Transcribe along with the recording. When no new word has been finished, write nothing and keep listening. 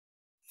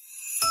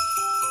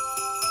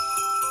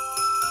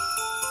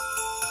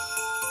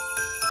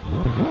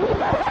Hello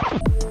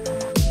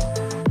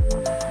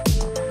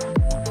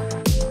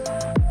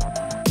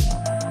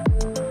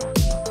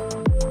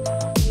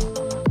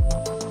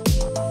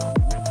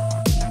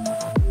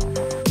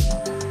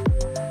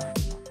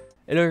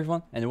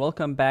everyone, and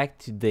welcome back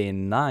to day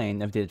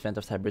 9 of the Advent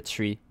of Cyber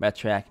 3 by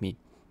TryHackMe.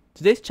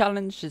 Today's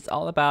challenge is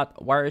all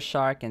about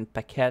Wireshark and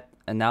packet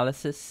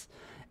analysis,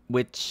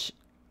 which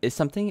is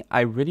something I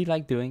really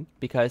like doing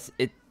because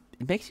it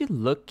makes you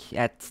look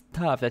at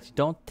stuff that you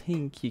don't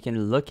think you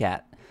can look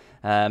at.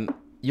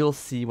 You'll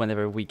see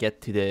whenever we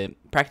get to the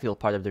practical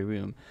part of the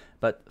room.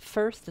 But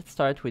first, let's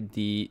start with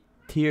the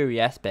theory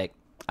aspect.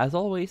 As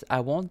always, I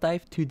won't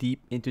dive too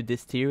deep into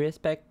this theory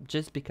aspect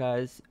just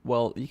because,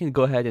 well, you can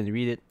go ahead and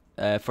read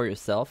it for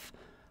yourself.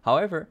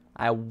 However,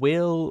 I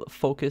will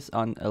focus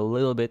on a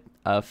little bit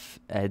of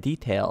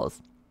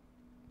details.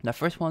 The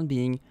first one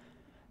being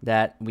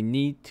that we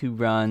need to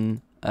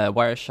run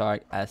Wireshark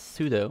as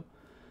sudo.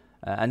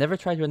 I never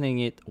tried running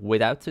it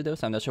without sudo,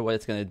 so I'm not sure what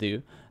it's going to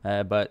do,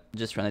 but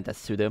just run it as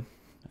sudo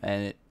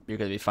and you're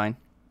going to be fine.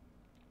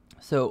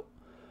 So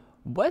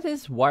what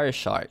is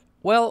Wireshark?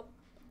 Well,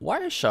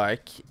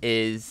 Wireshark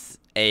is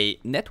a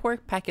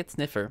network packet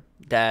sniffer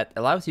that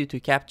allows you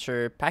to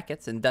capture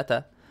packets and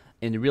data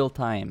in real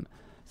time.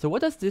 So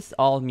what does this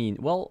all mean?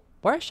 Well,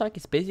 Wireshark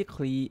is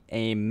basically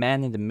a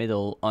man in the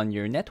middle on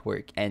your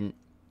network, and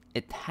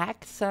it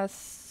acts as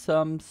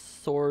some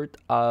sort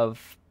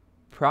of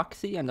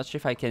proxy. I'm not sure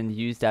if I can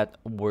use that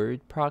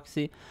word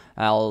proxy.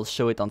 I'll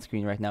show it on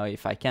screen right now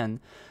if I can.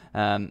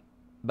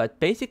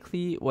 But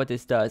basically what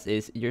this does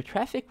is your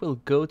traffic will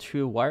go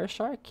through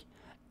Wireshark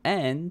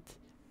and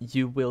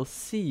you will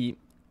see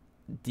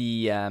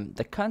the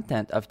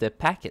content of the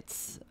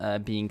packets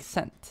being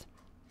sent.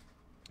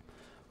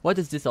 What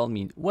does this all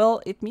mean?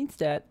 Well, it means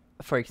that,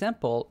 for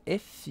example,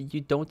 if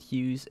you don't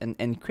use an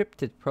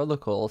encrypted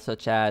protocol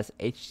such as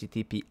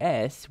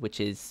HTTPS, which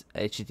is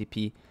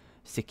HTTP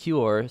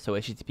secure, so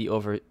HTTP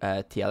over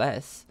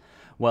TLS,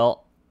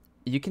 well,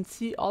 you can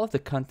see all of the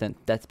content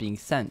that's being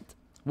sent,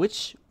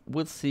 which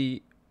we'll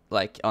see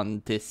like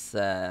on this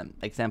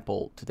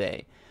example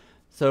today.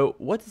 So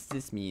what does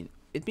this mean?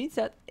 It means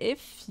that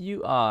if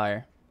you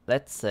are,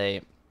 let's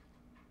say,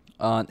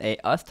 on a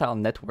hostile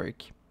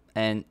network,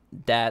 and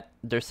that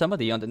there's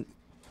somebody on the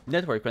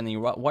network running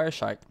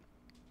Wireshark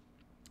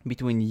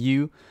between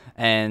you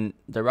and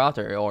the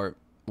router or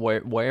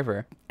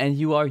wherever, and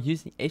you are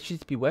using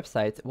HTTP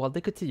websites, well,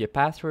 they could see your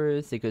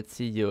passwords, they could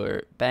see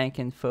your bank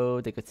info,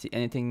 they could see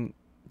anything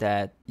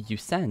that you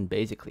send,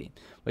 basically,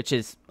 which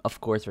is, of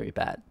course, very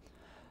bad.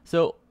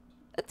 So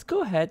let's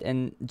go ahead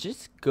and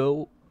just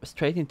go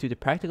straight into the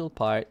practical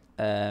part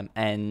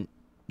and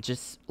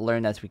just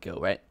learn as we go,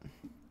 right?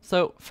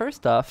 So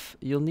first off,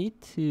 you'll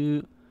need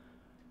to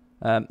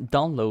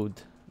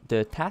download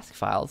the task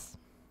files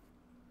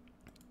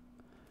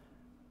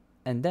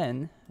and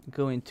then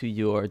go into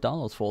your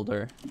downloads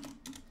folder,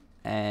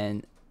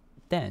 and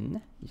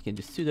then you can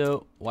do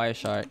sudo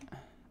wireshark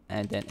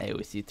and then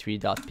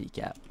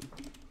aoc3.pcap.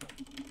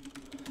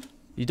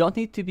 You don't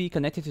need to be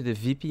connected to the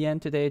VPN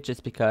today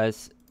just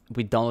because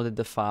we downloaded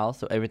the file,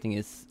 so everything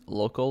is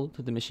local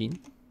to the machine.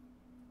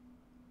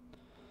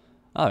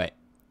 Alright,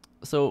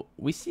 so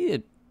we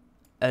see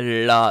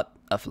a lot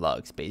of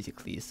logs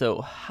basically. So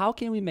how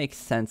can we make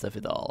sense of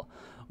it all?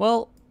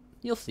 Well,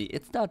 you'll see,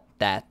 it's not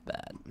that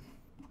bad.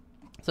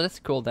 So let's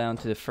scroll down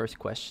to the first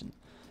question.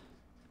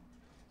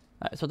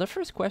 So the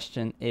first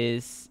question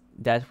is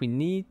that we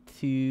need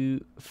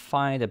to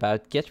find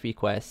about GET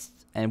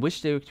requests and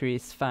which directory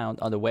is found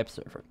on the web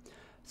server.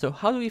 So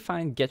how do we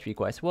find GET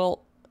requests?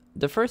 Well,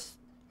 the first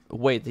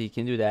way that you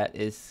can do that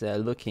is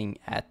looking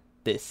at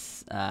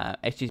this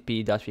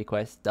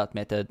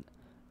http.request.method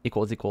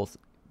 ==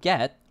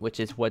 get, which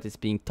is what is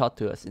being taught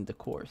to us in the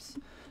course.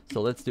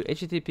 So let's do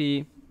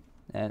http,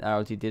 and I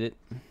already did it.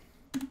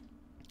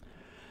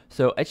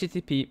 So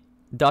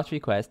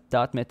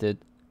http.request.method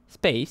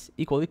space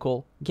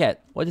 ==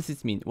 get. What does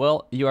this mean?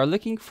 Well, you are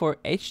looking for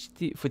the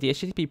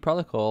HTTP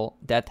protocol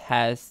that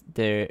has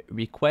the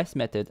request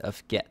method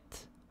of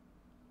get.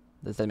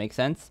 Does that make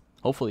sense?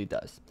 Hopefully it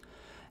does.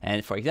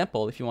 And for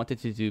example, if you wanted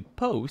to do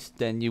post,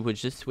 then you would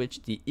just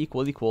switch the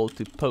 ==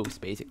 to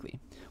post basically,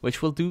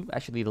 which we'll do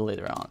actually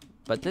later on.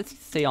 But let's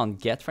stay on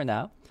get for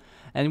now.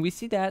 And we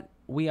see that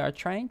we are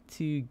trying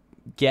to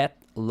get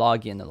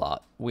login a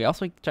lot. We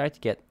also try to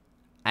get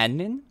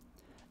admin,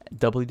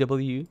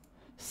 www,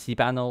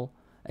 cpanel,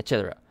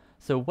 etc.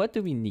 So what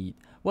do we need?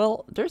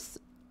 Well, there's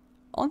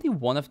only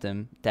one of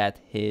them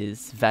that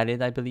is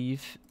valid, I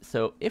believe.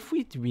 So if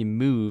we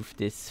remove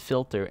this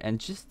filter and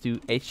just do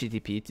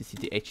HTTP to see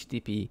the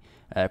HTTP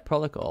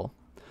protocol,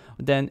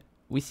 then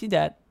we see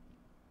that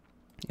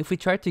if we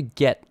try to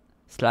get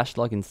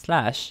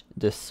 /login/,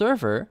 the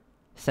server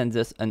sends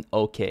us an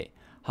OK.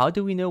 How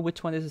do we know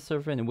which one is a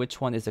server and which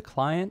one is a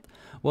client?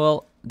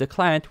 Well, the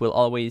client will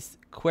always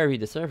query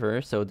the server,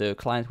 so the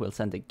client will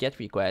send a GET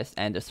request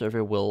and the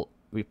server will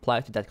reply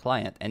to that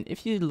client. And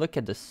if you look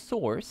at the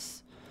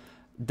source,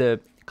 the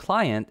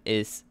client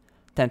is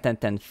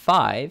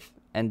 10.10.10.5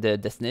 and the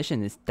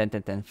destination is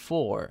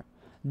 10.10.10.4.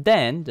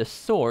 Then the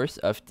source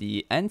of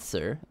the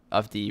answer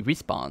of the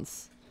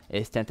response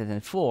is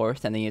 10.10.4,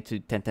 sending it to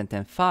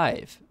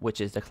 10.10.5, which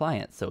is the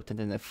client. So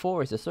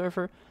 10.10.4 is the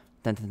server,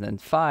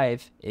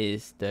 10.10.5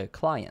 is the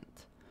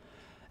client.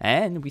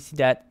 And we see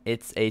that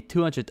it's a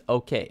 200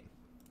 OK.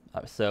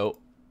 So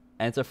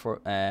answer for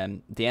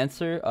the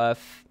answer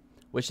of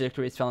which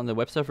directory is found on the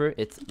web server,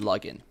 it's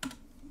login.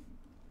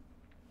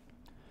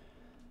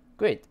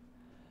 Great.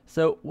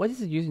 So what is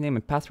the username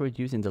and password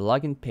used in the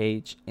login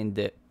page in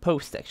the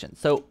post section?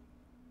 So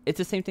it's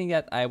the same thing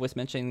that I was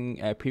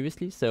mentioning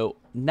previously. So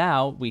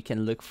now we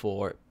can look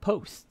for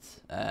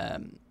posts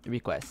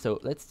requests. So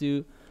let's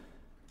do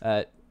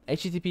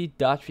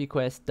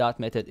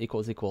http.request.method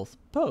 ==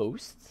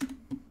 posts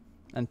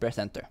and press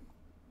enter.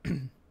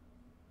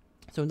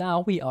 So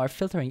now we are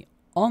filtering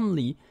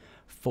only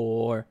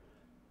for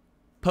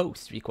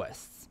post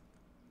requests.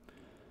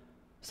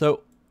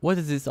 So what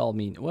does this all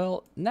mean?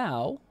 Well,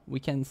 now we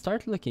can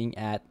start looking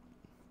at,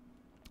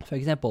 for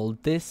example,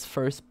 this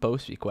first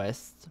post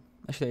request.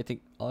 Actually, I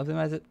think all of them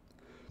has it.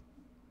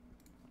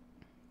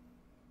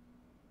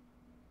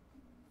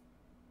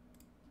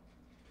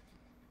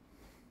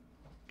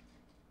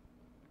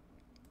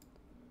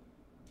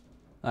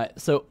 All right,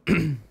 so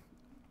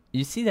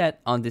you see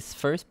that on this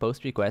first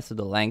post request, so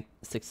the length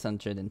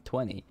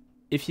 620,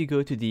 if you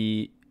go to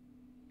the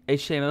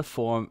HTML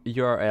form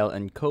URL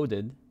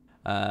encoded,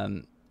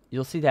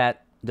 you'll see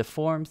that the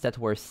forms that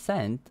were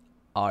sent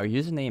are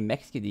username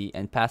MexKitty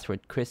and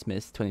password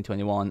Christmas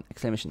 2021 !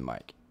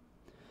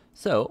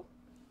 So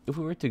if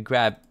we were to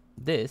grab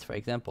this, for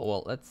example,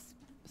 well, let's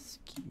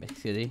keep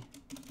MexKitty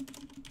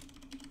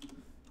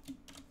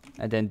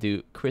and then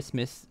do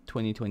Christmas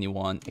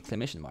 2021 !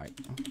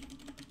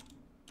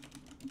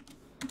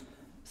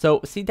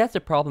 So see, that's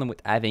the problem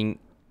with having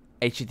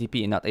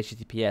HTTP and not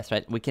HTTPS,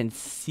 right? We can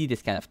see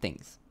this kind of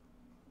things.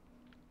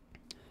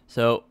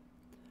 So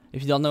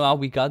if you don't know how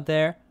we got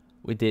there,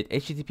 we did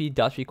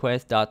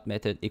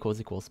http.request.method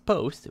 ==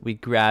 post. We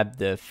grabbed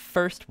the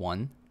first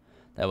one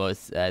that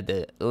was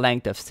the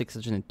length of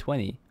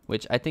 620,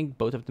 which I think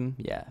both of them,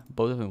 yeah,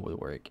 both of them would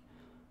work.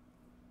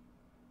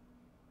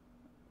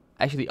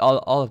 Actually,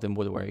 all of them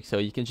would work. So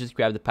you can just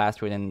grab the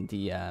password and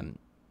the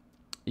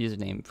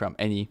username from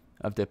any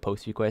of the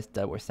post requests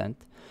that were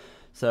sent.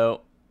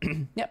 So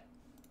yeah,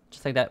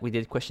 just like that, we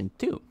did question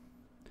 2.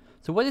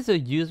 So what is the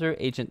user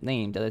agent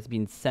name that has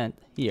been sent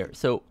here?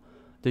 So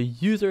the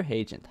user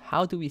agent,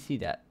 how do we see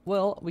that?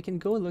 Well, we can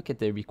go look at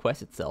the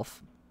request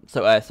itself.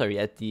 So sorry,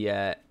 at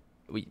the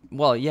the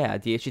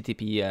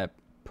HTTP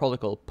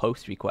protocol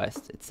post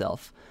request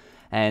itself,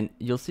 and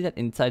you'll see that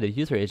inside the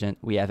user agent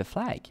we have a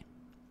flag.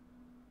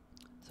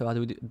 So how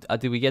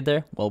do we get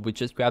there? Well, we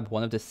just grabbed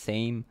one of the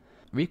same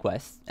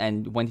requests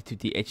and went to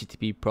the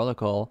HTTP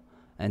protocol,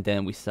 and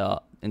then we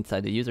saw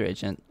inside the user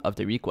agent of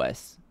the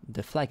request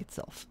the flag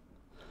itself.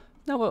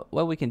 Now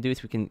what we can do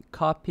is we can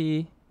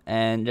copy,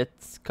 and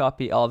let's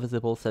copy all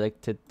visible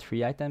selected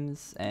 3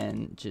 items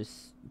and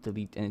just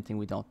delete anything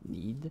we don't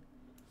need.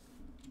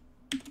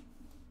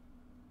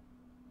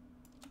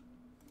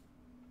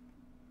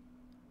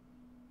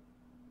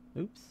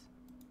 Oops.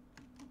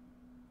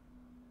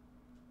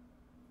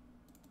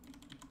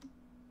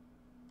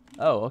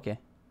 Oh, okay.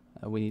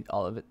 We need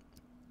all of it,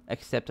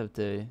 except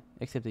the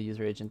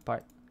user agent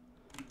part.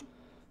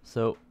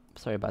 So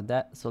sorry about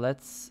that. So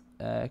let's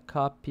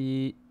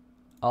copy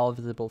all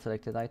visible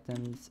selected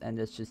items, and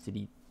let's just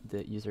delete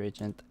the user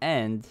agent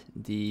and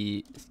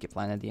the skip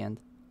line at the end.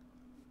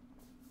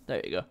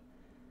 There you go.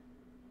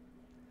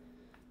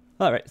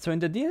 All right, so in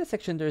the DNS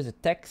section, there's a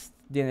text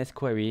DNS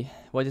query.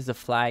 What is the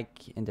flag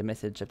in the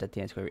message of that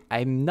DNS query?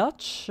 I'm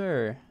not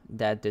sure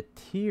that the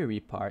theory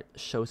part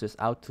shows us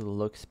how to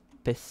look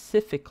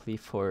specifically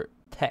for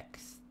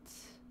text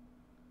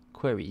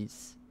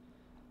queries,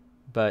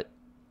 but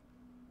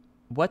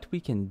what we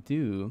can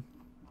do,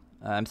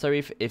 I'm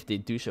sorry if they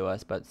do show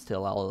us, but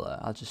still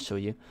I'll just show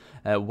you.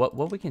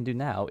 What we can do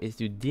now is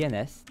do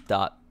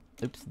DNS.text.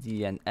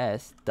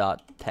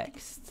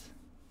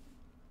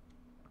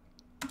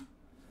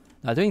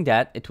 Now doing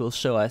that, it will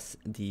show us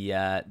the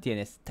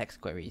DNS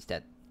text queries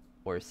that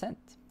were sent.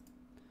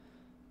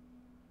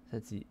 So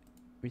that's the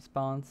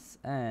response,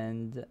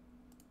 and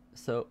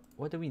so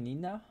what do we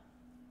need now?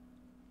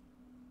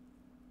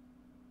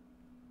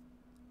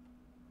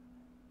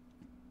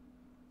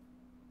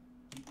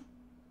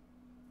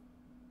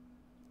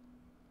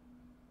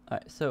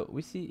 Alright, so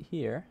we see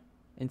here,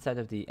 inside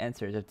of the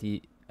answers of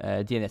the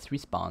DNS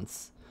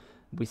response,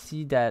 we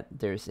see that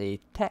there's a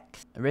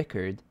text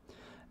record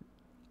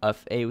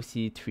of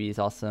AoC 3 is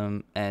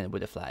awesome and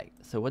with a flag.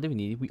 So what do we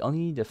need? We only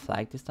need the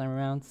flag this time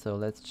around, so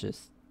let's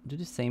just do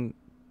the same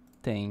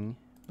thing,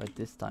 but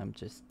this time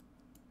just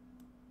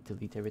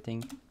delete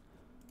everything.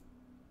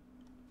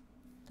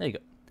 There you go.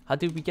 How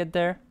did we get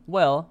there?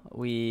 Well,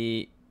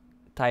 we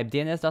typed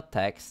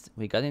DNS.text,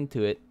 we got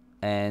into it,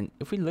 and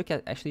if we look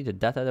at actually the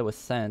data that was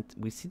sent,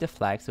 we see the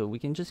flag, so we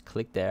can just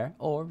click there,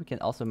 or we can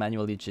also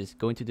manually just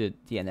go into the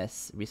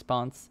DNS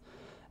response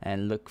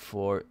and look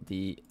for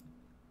the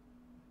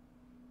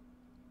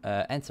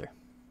answer.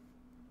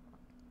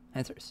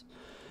 answers.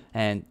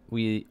 And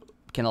we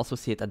can also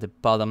see it at the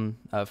bottom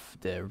of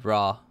the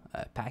raw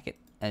packet,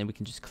 and we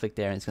can just click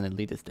there and it's going to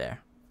lead us there.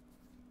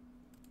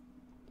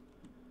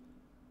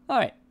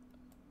 Alright,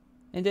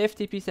 in the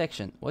FTP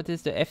section, what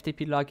is the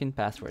FTP login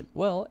password?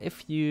 Well,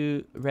 if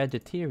you read the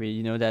theory,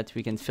 you know that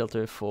we can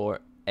filter for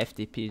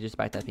FTP just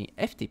by typing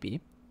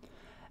FTP.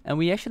 And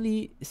we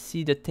actually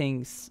see the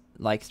things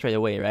like straight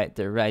away, right?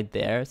 They're right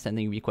there,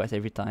 sending requests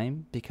every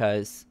time,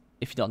 because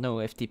if you don't know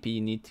FTP,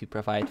 you need to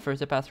provide first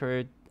the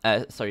password,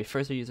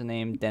 first the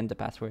username, then the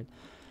password.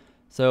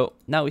 So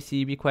now we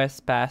see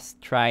request pass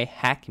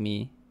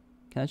TryHackMe.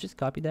 Can I just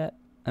copy that?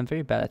 I'm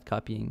very bad at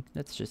copying.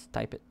 Let's just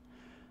type it.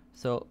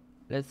 So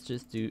let's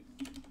just do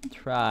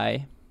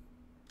try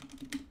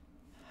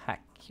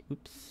hack.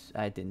 Oops,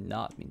 I did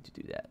not mean to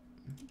do that.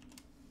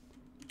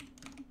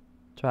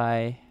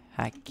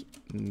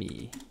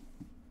 TryHackMe.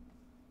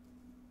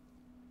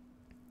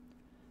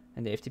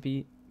 And the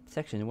FTP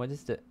section, what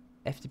is the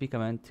FTP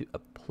command to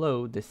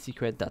upload the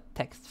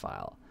secret.txt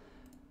file?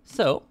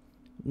 So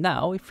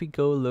now if we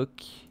go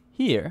look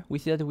here, we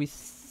see that we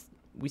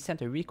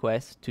sent a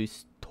request to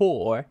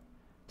store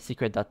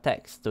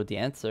secret.txt. So the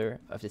answer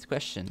of this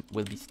question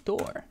will be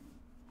store.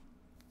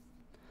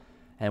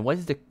 And what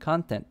is the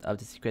content of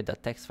the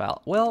secret.txt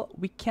file? Well,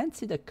 we can't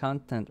see the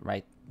content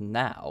right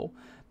now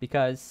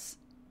because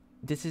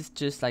this is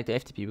just like the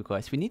FTP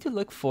request. We need to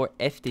look for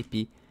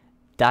FTP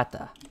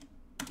data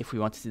if we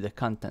want to see the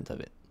content of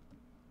it.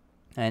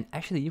 And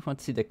actually, if we want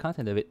to see the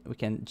content of it, we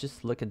can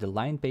just look at the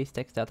line-based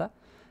text data,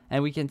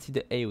 and we can see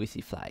the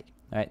AoC flag.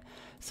 All right.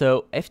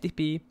 So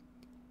FTP,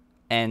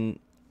 and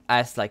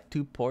as like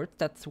two ports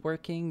that's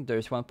working,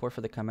 there's one port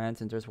for the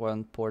commands and there's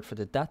one port for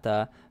the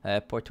data.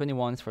 Port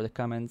 21 is for the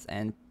commands,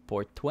 and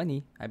port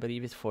 20, I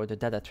believe, is for the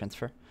data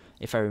transfer,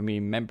 if I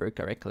remember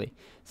correctly.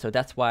 So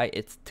that's why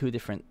it's two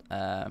different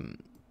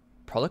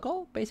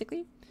protocol,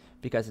 basically,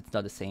 because it's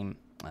not the same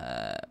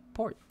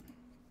port.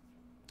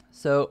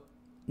 So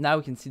now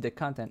we can see the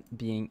content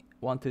being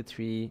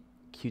 123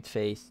 cute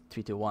face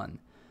 321.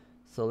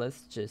 So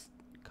let's just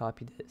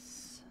copy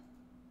this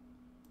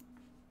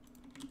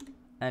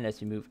and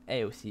let's remove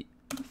AoC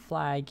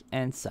flag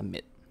and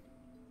submit.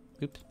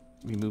 Oops,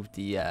 remove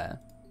the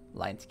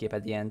line skip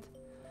at the end.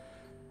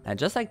 And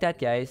just like that,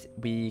 guys,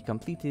 we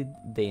completed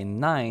day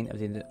 9 of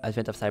the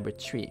Advent of Cyber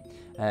 3.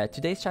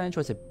 Today's challenge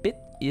was a bit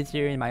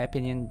easier, in my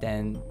opinion,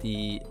 than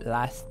the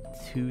last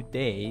 2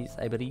 days,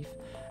 I believe.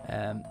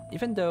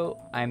 Even though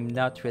I'm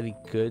not really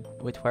good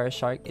with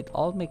Wireshark, it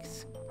all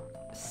makes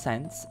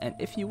sense. And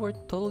if you were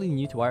totally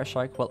new to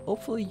Wireshark, well,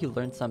 hopefully you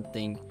learned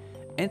something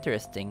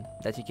interesting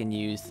that you can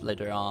use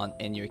later on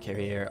in your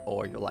career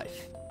or your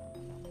life.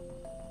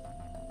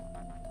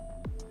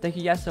 Thank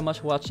you guys so much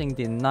for watching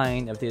day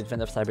 9 of the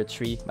Advent of Cyber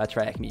 3 by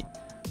TryHackMe.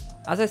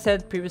 As I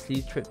said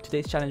previously,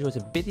 today's challenge was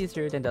a bit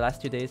easier than the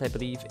last 2 days, I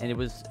believe, and it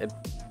was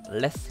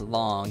less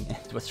long,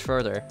 it was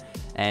shorter,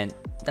 and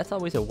that's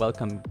always a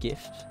welcome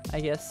gift, I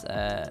guess.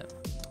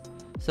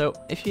 So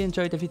if you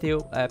enjoyed the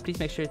video, please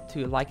make sure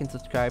to like and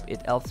subscribe.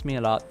 It helps me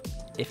a lot.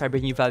 If I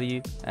bring you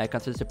value,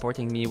 consider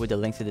supporting me with the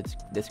links in the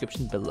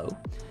description below.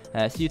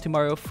 See you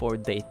tomorrow for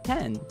day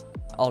 10,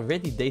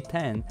 already day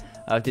 10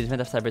 of the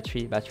Advent of Cyber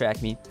 3 by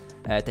TryHackMe.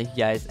 Thank you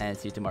guys, and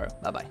see you tomorrow.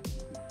 Bye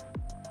bye.